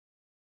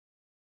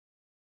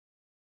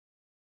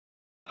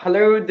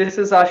Hello, this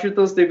is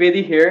Ashutosh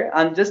Dwivedi here,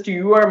 and just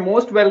you are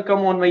most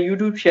welcome on my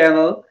YouTube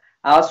channel,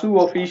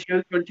 Asu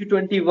Official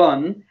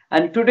 2021.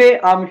 And today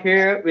I'm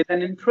here with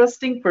an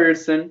interesting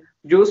person,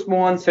 Jose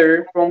Mohan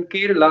sir from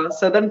Kerala,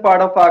 southern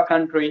part of our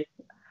country.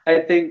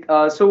 I think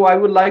so. I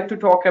would like to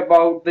talk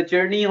about the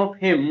journey of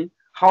him,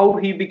 how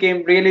he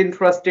became really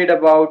interested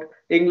about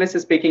English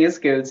speaking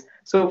skills.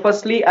 So,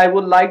 firstly, I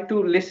would like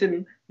to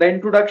listen the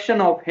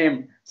introduction of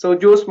him. So,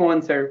 Jose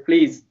Mohan sir,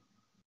 please.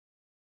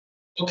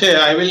 Okay,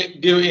 I will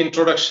give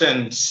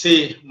introduction.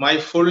 See, my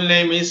full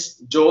name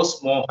is Jose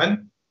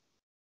Mohan,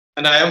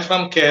 and I am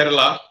from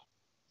Kerala,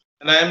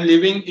 and I am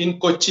living in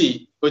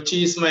Kochi.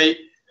 Kochi is my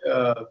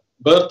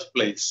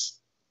birthplace.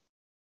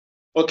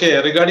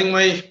 Okay, regarding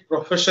my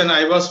profession,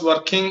 I was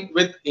working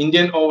with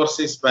Indian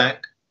Overseas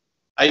Bank.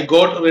 I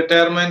got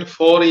retirement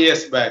 4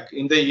 years back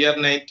in the year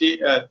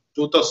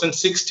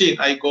 2016.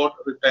 I got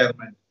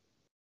retirement.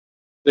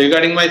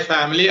 Regarding my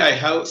family, I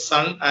have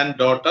son and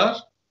daughter.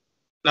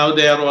 Now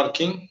they are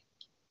working.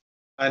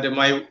 And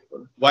my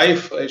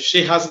wife,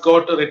 she has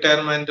got a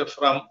retirement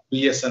from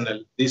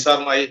BSNL. These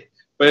are my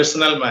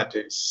personal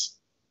matters.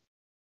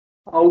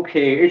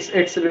 Okay,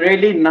 it's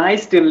really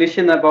nice to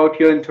listen about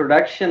your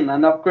introduction,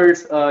 and of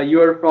course,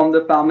 you are from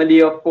the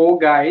family of four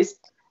guys.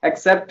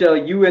 Except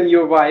you and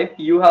your wife,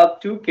 you have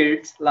two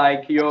kids,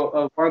 like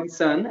your one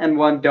son and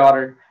one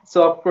daughter.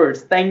 So, of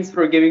course, thanks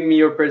for giving me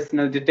your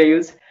personal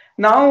details.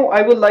 Now,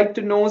 I would like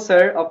to know,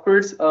 sir, of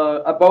course,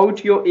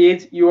 about your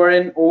age. You are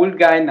an old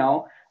guy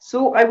now,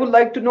 so I would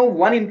like to know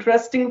one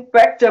interesting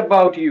fact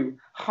about you.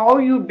 How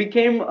you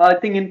became, I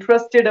think,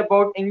 interested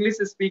about English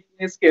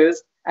speaking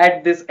skills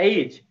at this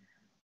age.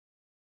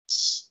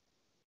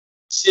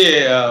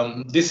 See,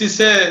 this is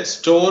a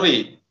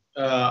story.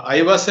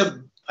 I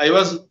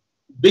was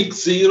big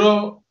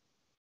zero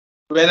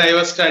when I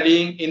was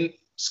studying in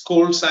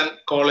schools and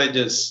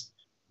colleges.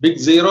 Big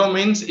zero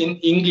means in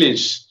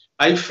English.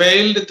 I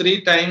failed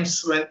 3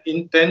 times when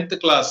in 10th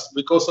class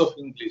because of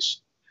English.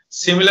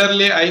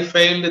 Similarly, I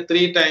failed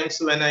 3 times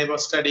when I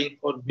was studying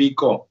for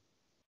BCom.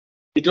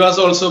 It was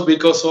also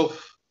because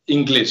of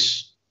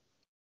English.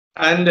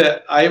 And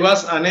I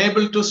was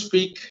unable to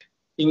speak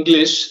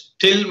English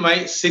till my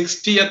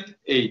 60th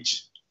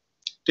age,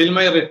 till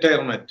my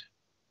retirement.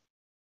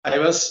 I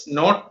was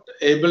not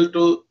able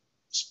to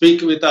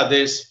speak with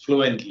others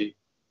fluently.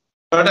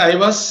 But I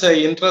was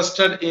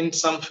interested in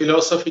some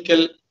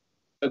philosophical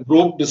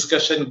group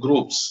discussion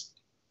groups.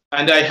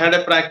 And I had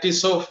a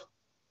practice of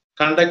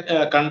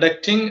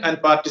conducting and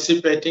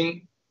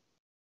participating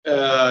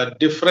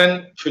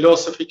different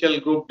philosophical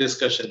group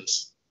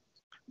discussions.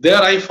 There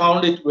I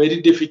found it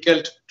very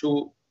difficult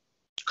to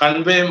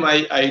convey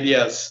my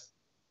ideas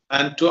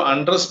and to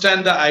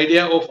understand the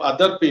idea of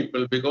other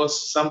people,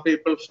 because some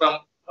people from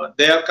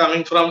they are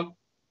coming from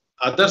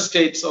other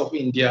states of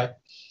India,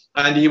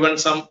 and even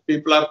some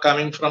people are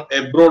coming from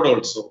abroad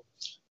also.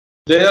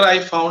 There I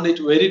found it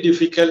very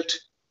difficult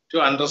to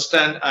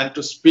understand and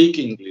to speak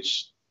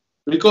English.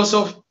 Because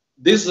of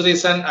this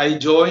reason, I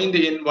joined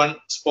in one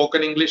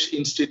spoken English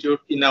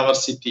institute in our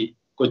city,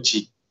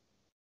 Kochi.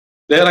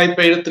 There I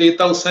paid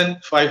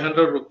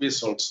 3,500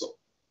 rupees also.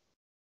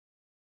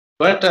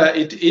 But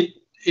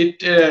it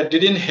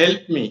didn't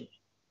help me,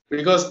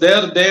 because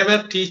there they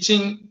were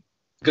teaching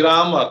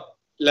grammar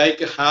like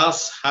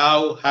has,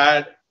 have,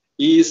 had,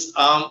 is,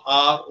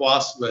 are,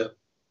 was, were.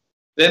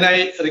 Then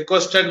I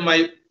requested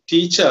my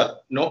teacher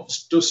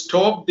to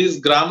stop this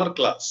grammar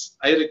class.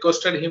 I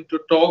requested him to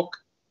talk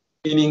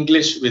in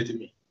English with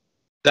me.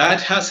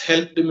 That has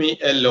helped me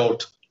a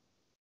lot.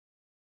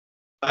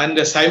 And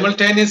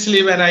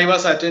simultaneously, when I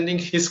was attending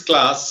his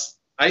class,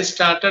 I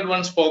started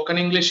one spoken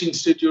English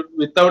institute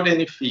without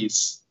any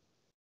fees.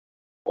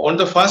 On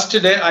the first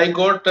day, I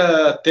got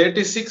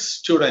 36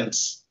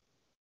 students,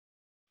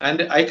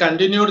 and I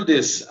continued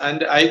this,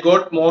 and I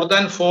got more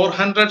than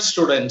 400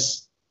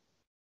 students.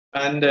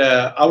 And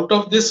out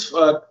of this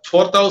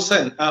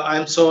 4,000,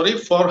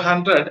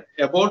 400,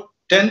 about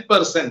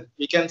 10%,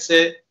 we can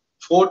say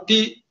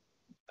 40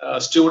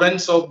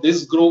 students of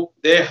this group,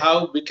 they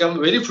have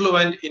become very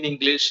fluent in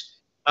English,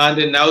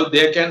 and now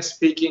they can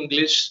speak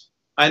English,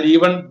 and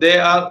even they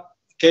are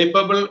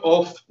capable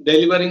of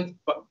delivering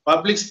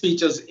public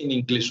speeches in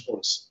English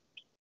also.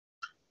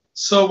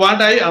 So what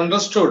I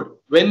understood,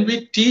 when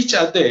we teach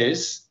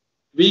others,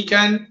 we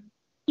can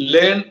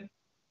learn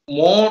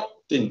more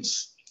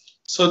things.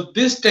 So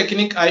this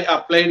technique I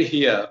applied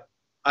here.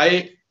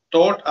 I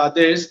taught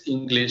others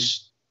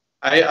English.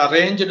 I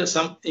arranged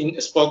some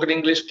spoken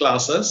English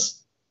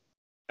classes,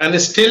 and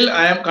still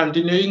I am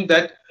continuing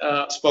that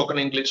spoken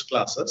English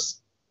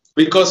classes.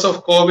 Because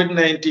of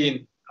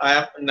COVID-19,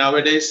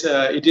 nowadays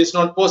it is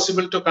not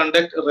possible to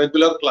conduct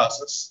regular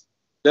classes.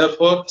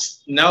 Therefore,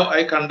 now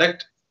I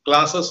conduct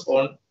classes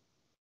on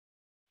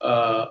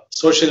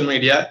social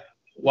media,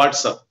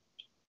 WhatsApp.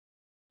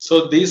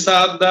 So these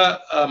are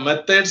the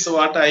methods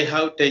what I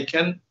have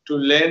taken to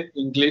learn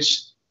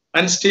English.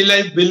 And still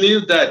I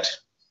believe that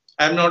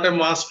I am not a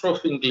master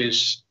of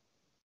English,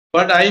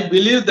 but I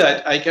believe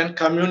that I can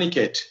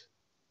communicate.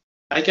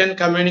 I can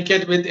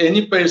communicate with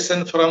any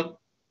person from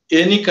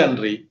any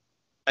country.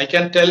 I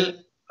can tell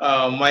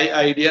my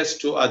ideas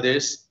to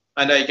others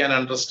and I can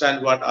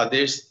understand what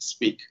others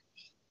speak.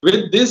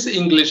 With this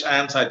English, I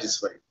am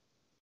satisfied.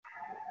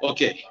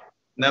 Okay,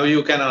 now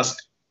you can ask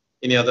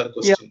any other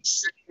Yeah,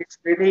 questions. it's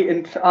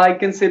really, I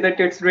can say that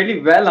it's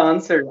really well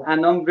answered,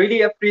 and I'm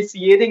really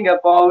appreciating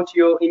about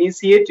your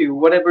initiative,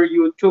 whatever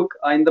you took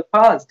in the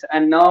past,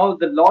 and now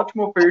the lot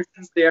more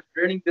persons they are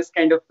learning this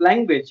kind of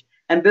language,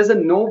 and there's a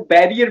no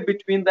barrier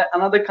between the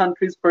another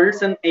country's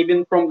person,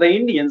 even from the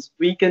Indians.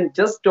 We can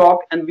just talk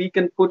and we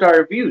can put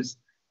our views.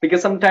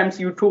 Because sometimes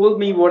you told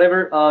me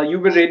whatever you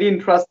were really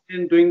interested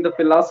in doing the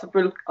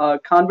philosophical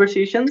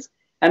conversations,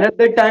 and at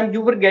that time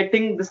you were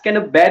getting this kind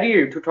of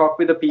barrier to talk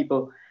with the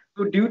people.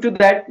 So due to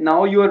that,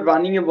 now you are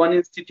running a one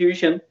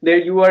institution there.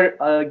 You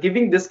are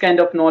giving this kind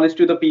of knowledge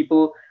to the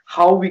people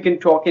how we can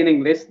talk in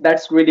English.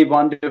 That's really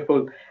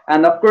wonderful.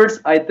 And of course,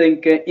 I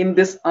think in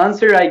this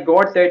answer I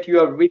got that you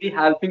are really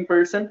helping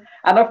person,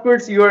 and of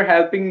course you are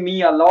helping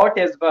me a lot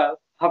as well.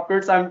 Of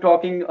course, I'm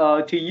talking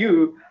to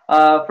you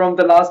from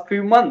the last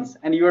few months,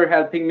 and you are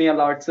helping me a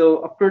lot. So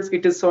of course,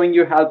 it is showing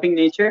your helping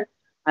nature,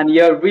 and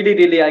you're really,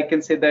 really, I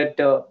can say that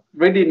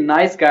really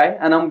nice guy,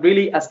 and I'm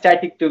really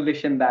ecstatic to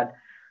listen that.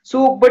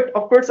 So, but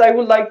of course, I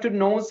would like to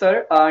know,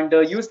 sir, and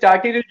you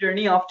started your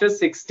journey after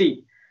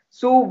 60.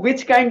 So,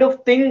 which kind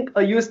of thing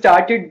you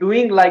started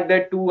doing like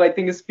that to, I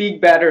think,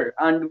 speak better?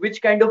 And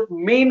which kind of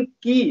main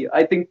key,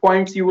 I think,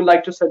 points you would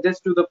like to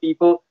suggest to the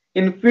people?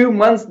 In few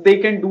months, they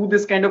can do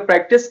this kind of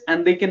practice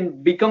and they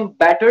can become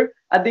better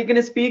and they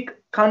can speak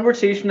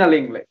conversational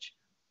English.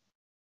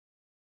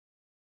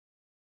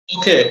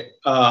 Okay,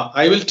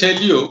 I will tell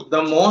you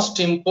the most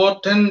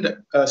important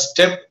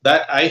step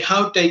that I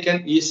have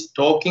taken is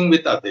talking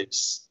with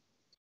others.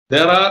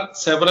 There are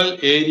several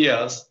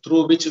areas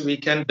through which we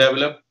can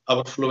develop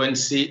our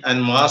fluency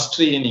and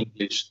mastery in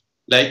English.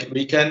 Like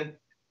we can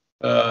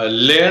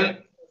learn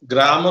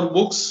grammar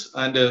books,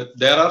 and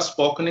there are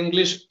spoken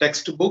English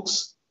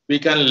textbooks. We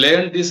can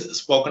learn these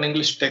spoken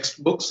English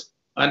textbooks,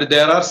 and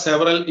there are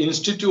several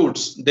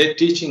institutes that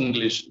teach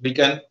English. We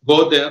can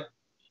go there.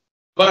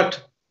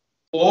 But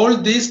all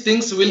these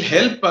things will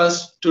help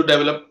us to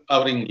develop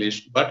our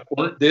English. But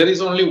there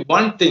is only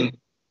one thing: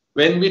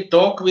 when we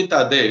talk with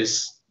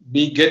others,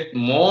 we get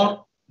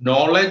more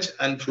knowledge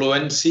and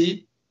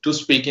fluency to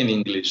speak in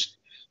English.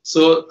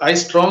 So I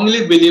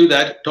strongly believe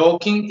that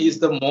talking is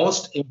the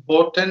most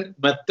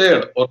important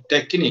method or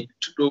technique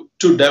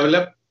to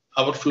develop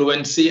our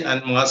fluency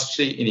and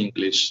mastery in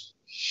English.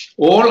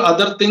 All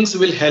other things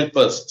will help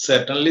us.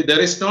 Certainly, there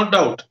is no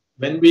doubt.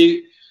 When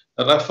we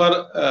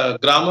refer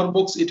grammar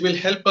books, it will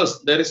help us.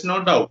 There is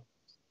no doubt.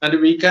 And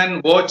we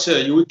can watch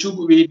YouTube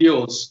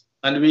videos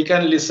and we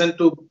can listen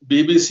to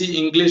BBC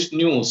English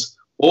news.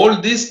 All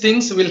these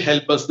things will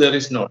help us. There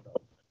is no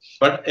doubt.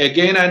 But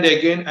again and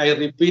again, I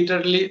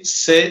repeatedly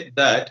say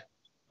that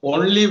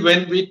only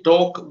when we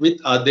talk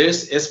with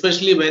others,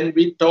 especially when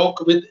we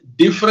talk with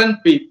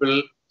different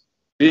people,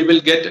 we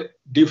will get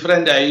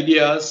different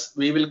ideas,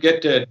 we will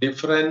get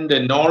different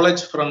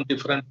knowledge from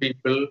different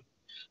people,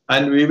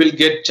 and we will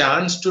get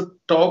chance to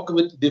talk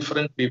with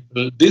different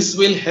people. This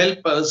will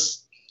help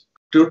us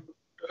to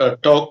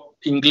talk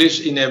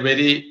English in a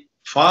very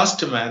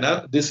fast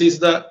manner. This is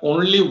the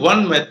only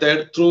one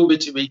method through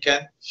which we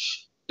can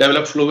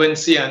develop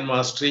fluency and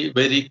mastery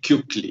very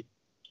quickly.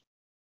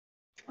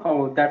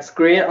 Oh, that's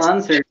great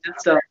answer.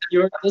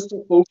 You're just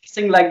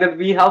focusing like that.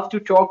 We have to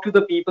talk to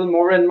the people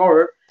more and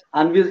more,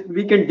 and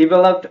we can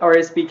develop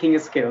our speaking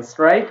skills,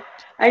 right?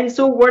 And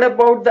so, what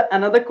about the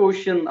another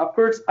question? Of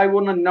course, I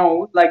want to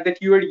know like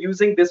that you are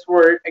using this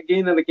word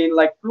again and again,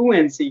 like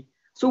fluency.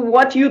 So,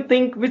 what do you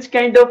think? Which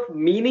kind of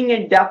meaning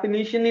and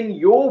definition, in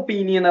your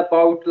opinion,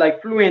 about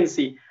like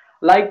fluency?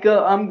 Like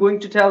I'm going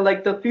to tell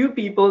like the few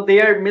people they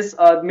are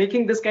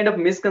making this kind of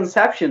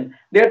misconception.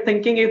 They're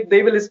thinking if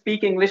they will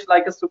speak English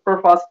like a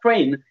super fast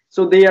train,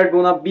 so they are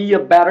gonna be a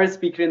better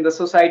speaker in the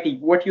society.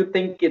 What you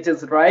think, it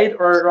is right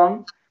or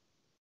wrong?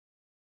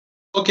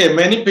 Okay,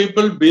 many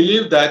people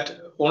believe that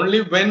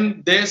only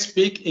when they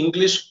speak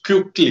English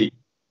quickly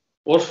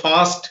or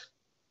fast,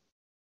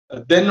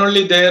 then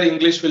only their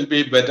English will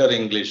be better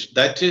English.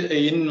 That is,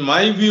 in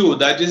my view,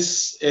 that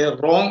is a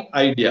wrong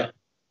idea.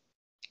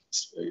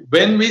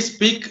 When we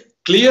speak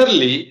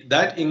clearly,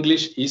 that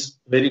English is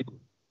very good.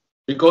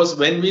 Because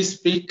when we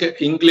speak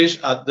English,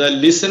 the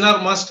listener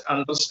must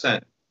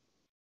understand.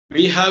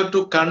 We have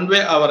to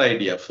convey our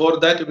idea. For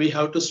that, we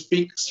have to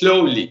speak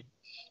slowly.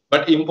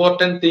 But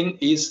important thing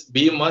is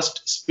we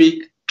must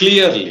speak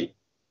clearly.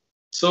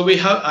 So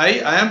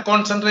I am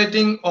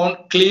concentrating on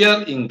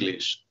clear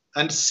English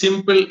and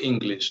simple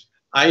English.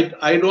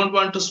 I don't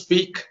want to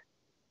speak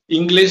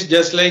English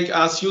just like,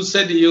 as you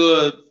said,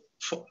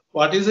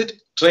 what is it?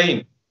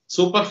 Train,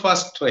 super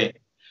fast train.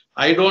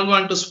 I don't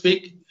want to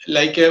speak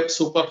like a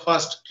super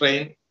fast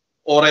train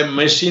or a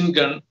machine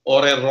gun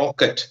or a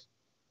rocket.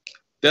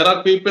 There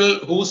are people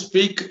who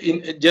speak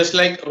in just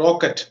like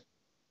rocket,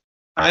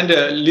 and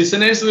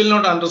listeners will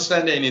not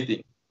understand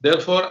anything.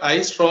 Therefore,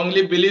 I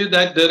strongly believe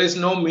that there is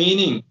no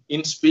meaning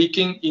in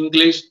speaking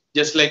English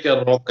just like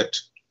a rocket.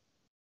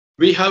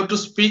 We have to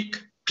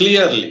speak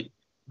clearly.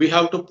 We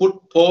have to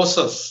put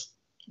pauses.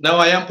 Now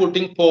I am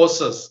putting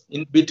pauses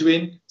in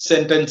between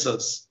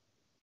sentences.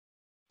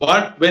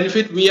 What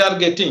benefit we are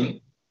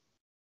getting,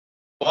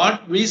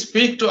 what we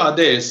speak to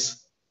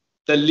others,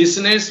 the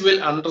listeners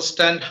will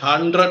understand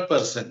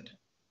 100%.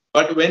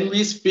 But when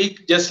we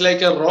speak just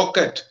like a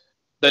rocket,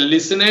 the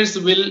listeners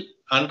will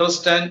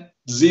understand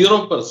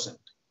 0%.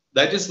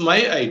 That is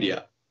my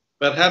idea.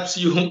 Perhaps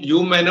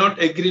you may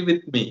not agree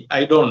with me.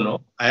 I don't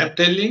know. I am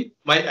telling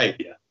my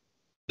idea.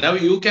 Now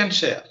you can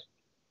share.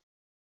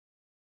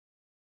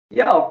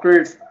 Yeah, of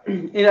course.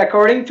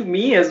 According to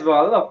me as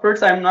well, of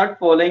course, I'm not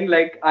following,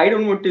 like, I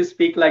don't want to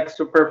speak like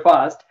super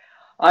fast.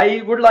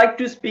 I would like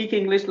to speak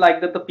English like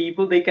that the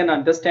people they can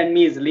understand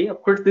me easily.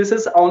 Of course, this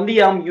is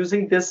only I'm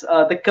using this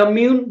the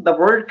commune, the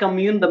word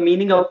commune, the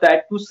meaning of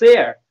that to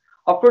share.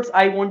 Of course,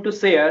 I want to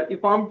share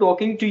if I'm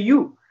talking to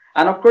you.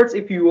 And of course,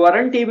 if you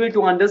aren't able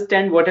to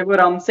understand whatever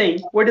I'm saying,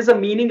 what is the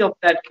meaning of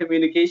that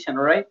communication,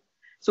 right?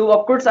 So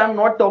of course, I'm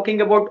not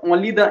talking about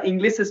only the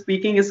English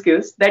speaking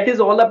skills. That is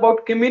all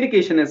about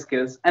communication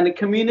skills. And the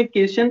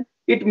communication,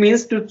 it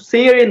means to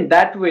say in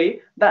that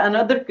way that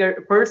another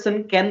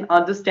person can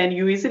understand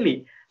you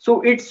easily.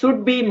 So it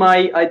should be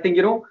my, I think,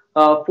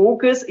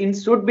 focus. It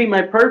should be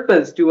my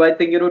purpose to, I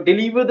think,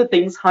 deliver the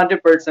things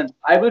 100%.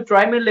 I will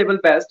try my level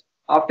best.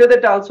 After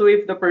that, also,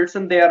 if the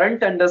person they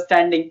aren't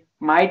understanding,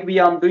 might be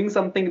I'm doing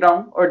something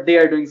wrong or they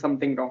are doing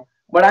something wrong.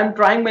 But I'm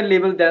trying my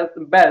level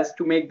best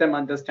to make them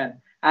understand.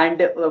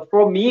 And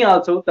for me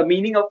also, the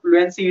meaning of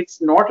fluency,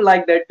 it's not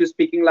like that to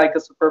speaking like a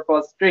super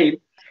fast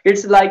train.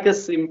 It's like a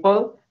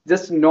simple,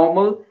 just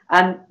normal,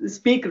 and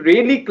speak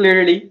really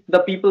clearly. The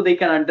people they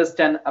can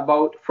understand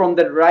about from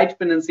the right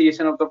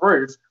pronunciation of the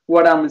words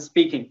what I'm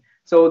speaking.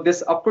 So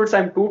this, of course,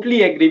 I'm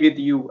totally agree with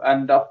you,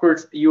 and of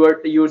course, you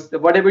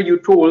whatever you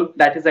told,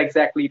 that is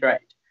exactly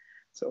right.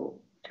 So.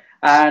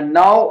 And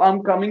now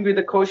I'm coming with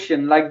a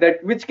question like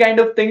that. Which kind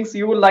of things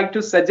you would like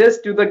to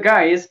suggest to the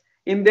guys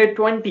in their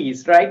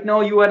 20s? Right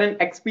now, you are an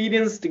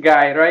experienced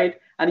guy, right?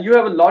 And you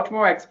have a lot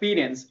more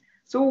experience.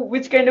 So,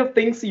 which kind of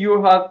things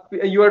you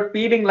are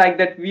feeling like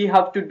that we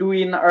have to do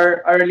in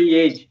our early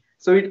age,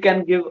 so it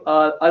can give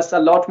us a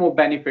lot more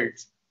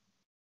benefits?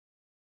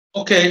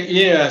 Okay,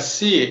 yeah,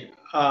 see,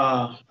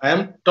 I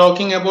am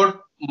talking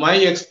about my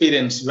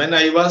experience when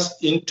I was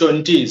in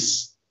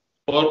 20s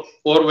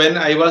or when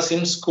I was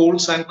in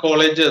schools and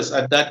colleges.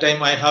 At that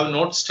time, I have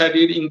not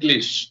studied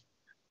English.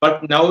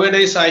 But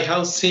nowadays, I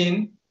have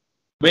seen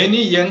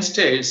many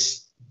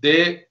youngsters,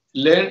 they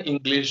learn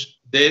English,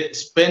 they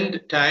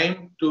spend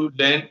time to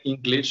learn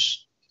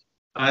English,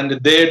 and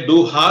they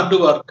do hard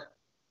work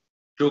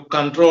to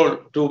control,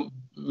 to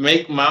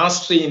make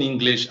mastery in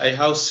English. I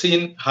have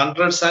seen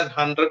hundreds and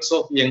hundreds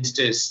of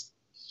youngsters.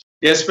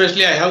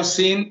 Especially, I have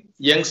seen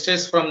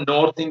youngsters from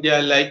North India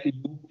like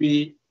UP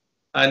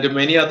and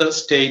many other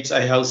states.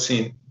 I have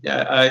seen.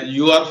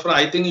 You are from.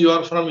 I think you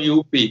are from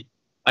UP.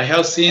 I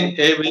have seen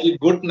a very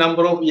good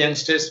number of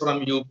youngsters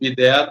from UP.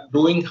 They are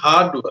doing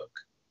hard work,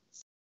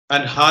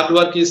 and hard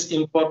work is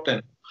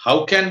important.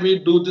 How can we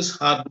do this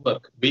hard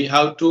work? We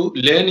have to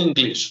learn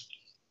English.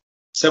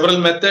 Several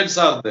methods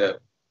are there.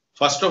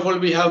 First of all,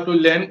 we have to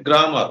learn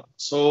grammar.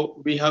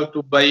 So we have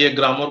to buy a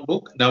grammar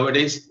book.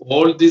 Nowadays,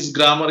 all this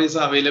grammar is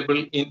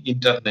available in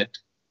internet.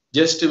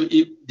 Just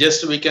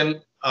we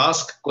can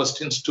ask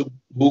questions to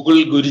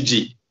Google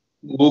Guruji.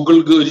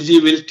 Google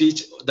Guruji will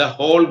teach the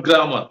whole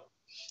grammar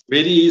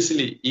very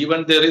easily.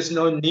 Even there is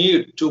no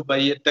need to buy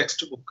a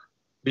textbook.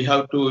 We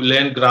have to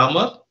learn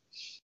grammar.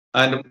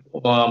 And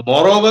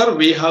moreover,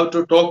 we have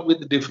to talk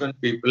with different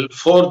people.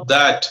 For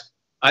that,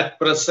 at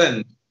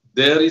present,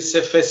 there is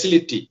a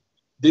facility.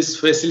 This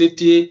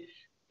facility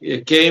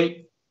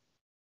came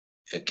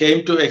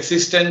to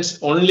existence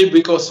only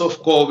because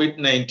of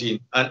COVID-19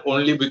 and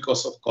only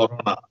because of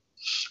Corona.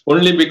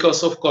 Only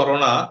because of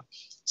Corona,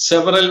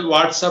 several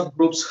WhatsApp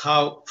groups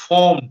have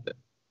formed.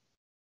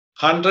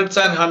 Hundreds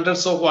and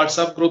hundreds of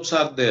WhatsApp groups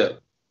are there.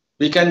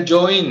 We can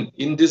join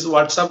in this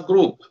WhatsApp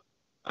group.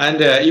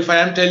 And if I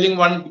am telling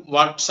one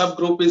WhatsApp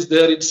group is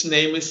there, its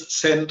name is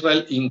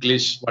Central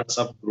English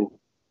WhatsApp group.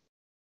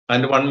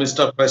 And one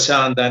Mr.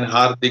 Prashant and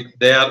Hardik,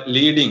 they are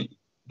leading.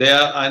 They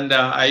are, and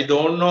I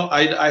don't know,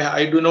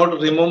 I do not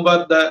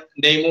remember the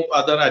name of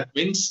other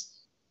admins,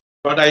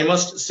 but I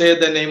must say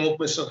the name of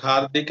Mr.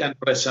 Hardik and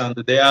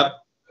Prashant. They are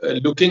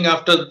looking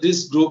after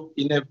this group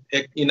in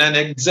an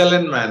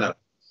excellent manner.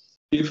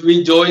 If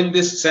we join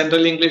this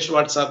Central English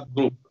WhatsApp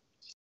group,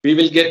 we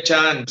will get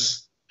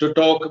chance to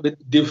talk with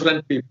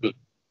different people.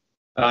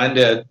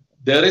 And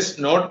there is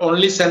not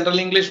only Central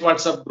English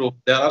WhatsApp group,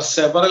 there are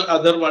several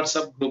other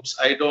WhatsApp groups.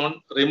 I don't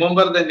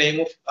remember the name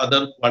of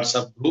other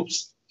WhatsApp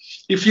groups.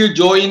 If you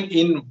join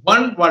in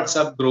one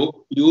WhatsApp group,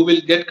 you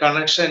will get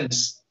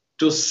connections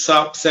to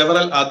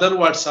several other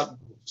WhatsApp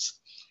groups.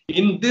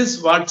 In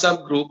this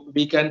WhatsApp group,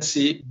 we can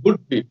see good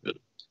people.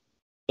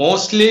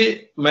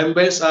 Mostly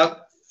members are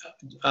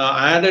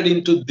added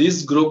into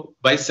this group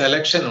by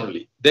selection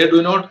only. they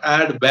do not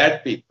add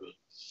bad people.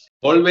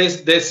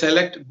 Always they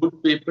select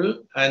good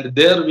people, and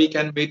there we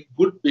can meet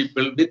good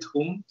people with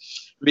whom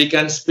we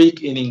can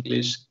speak in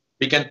English,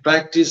 we can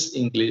practice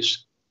English.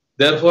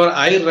 Therefore,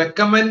 I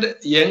recommend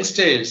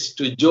youngsters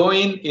to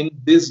join in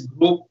this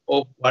group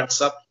of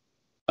WhatsApp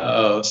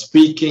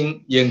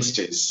speaking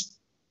youngsters.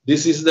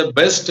 This is the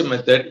best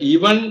method.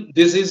 Even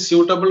this is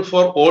suitable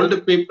for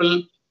old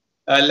people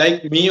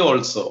like me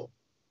also.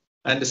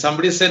 And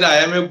somebody said, I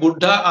am a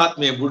Buddha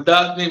Atmi.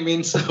 Buddha Atmi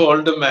means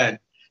old man.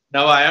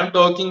 Now I am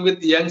talking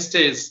with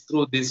youngsters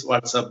through these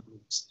WhatsApp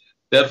groups.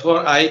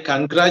 Therefore, I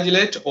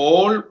congratulate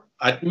all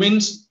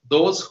admins,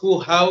 those who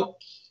have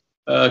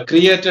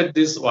created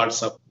this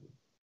WhatsApp group.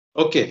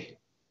 Okay.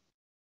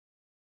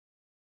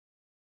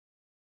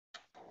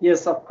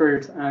 Yes, of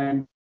course.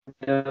 And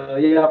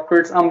yeah, of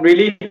course, I'm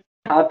really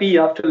happy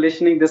after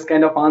listening this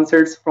kind of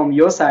answers from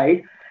your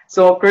side.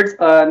 So, of course,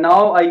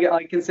 now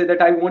I can say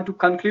that I want to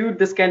conclude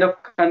this kind of,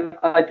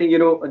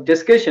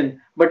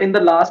 discussion. But in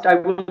the last, I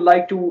would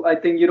like to,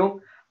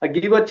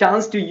 give a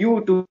chance to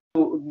you to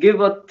give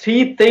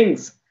three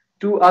things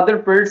to other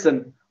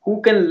person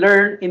who can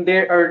learn in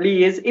their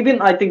early age.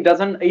 Even I think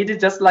doesn't age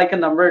is just like a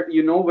number,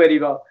 you know very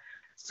well.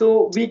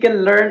 So we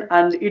can learn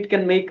and it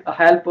can make a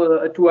help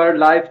to our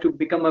life to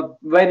become a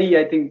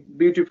very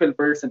beautiful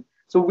person.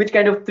 So which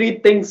kind of three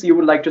things you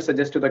would like to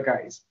suggest to the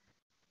guys?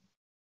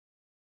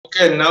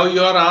 Okay, now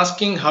you are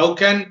asking how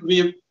can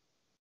we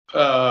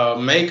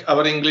make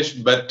our English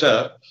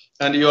better,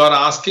 and you are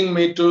asking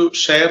me to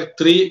share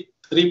three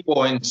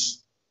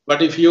points.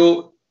 But if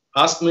you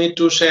ask me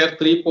to share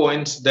 3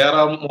 points, there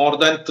are more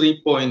than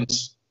 3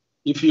 points.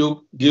 If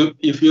you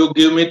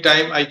give me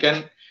time, I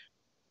can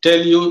tell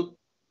you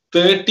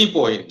 30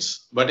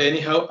 points. But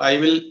anyhow, I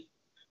will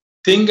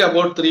think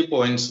about 3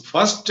 points.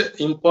 First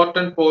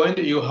important point,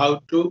 you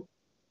have to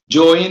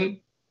join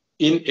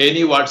in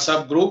any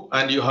WhatsApp group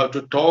and you have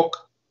to talk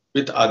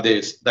with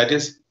others. That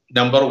is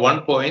number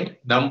 1 point.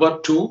 Number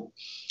 2,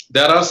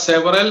 there are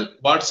several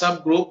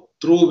WhatsApp groups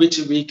through which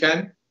we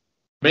can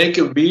make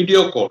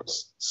video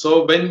calls.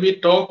 So when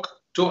we talk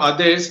to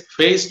others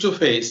face to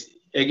face,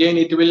 again,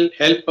 it will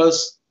help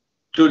us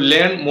to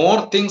learn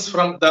more things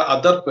from the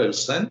other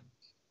person.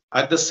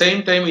 At the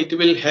same time, it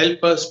will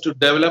help us to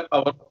develop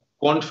our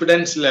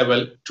confidence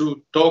level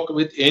to talk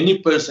with any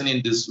person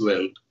in this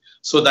world.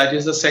 So that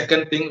is the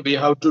second thing, we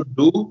have to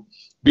do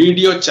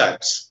video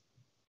chats.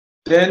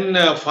 Then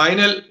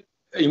final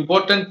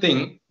important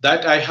thing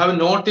that I have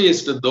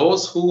noticed,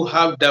 those who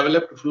have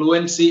developed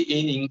fluency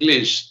in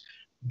English,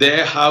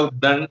 they have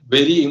done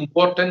very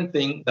important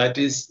thing, that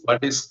is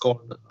what is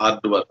called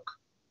hard work.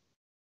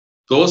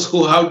 Those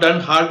who have done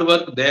hard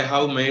work, they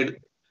have made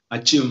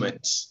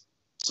achievements.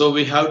 So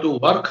we have to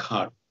work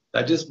hard.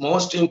 That is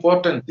most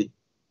important thing.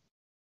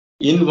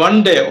 In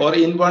one day or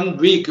in 1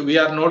 week, we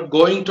are not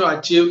going to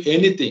achieve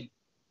anything.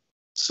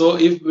 So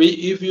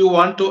if you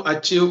want to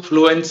achieve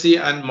fluency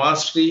and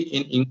mastery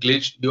in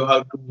English, you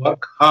have to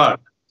work hard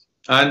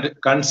and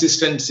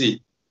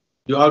consistency.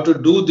 You have to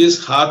do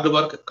this hard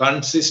work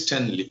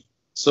consistently.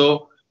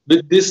 So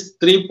with these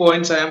 3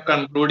 points, I am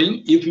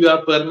concluding. If you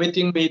are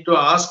permitting me to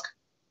ask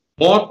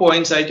more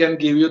points, I can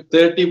give you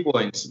 30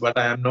 points, but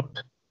I am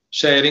not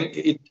sharing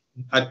it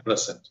at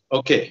present.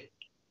 Okay.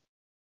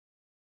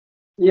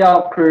 Yeah,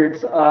 of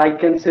course. I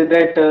can say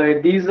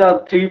that these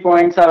are 3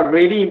 points are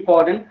really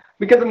important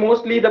because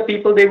mostly the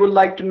people they would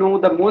like to know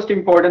the most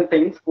important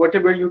things.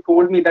 Whatever you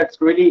told me,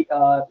 that's really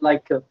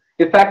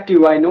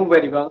effective. I know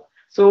very well.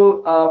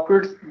 So, of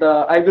course,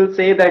 I will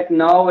say that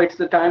now it's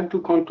the time to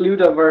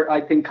conclude our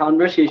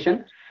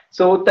conversation.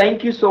 So,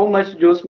 thank you so much, Jose,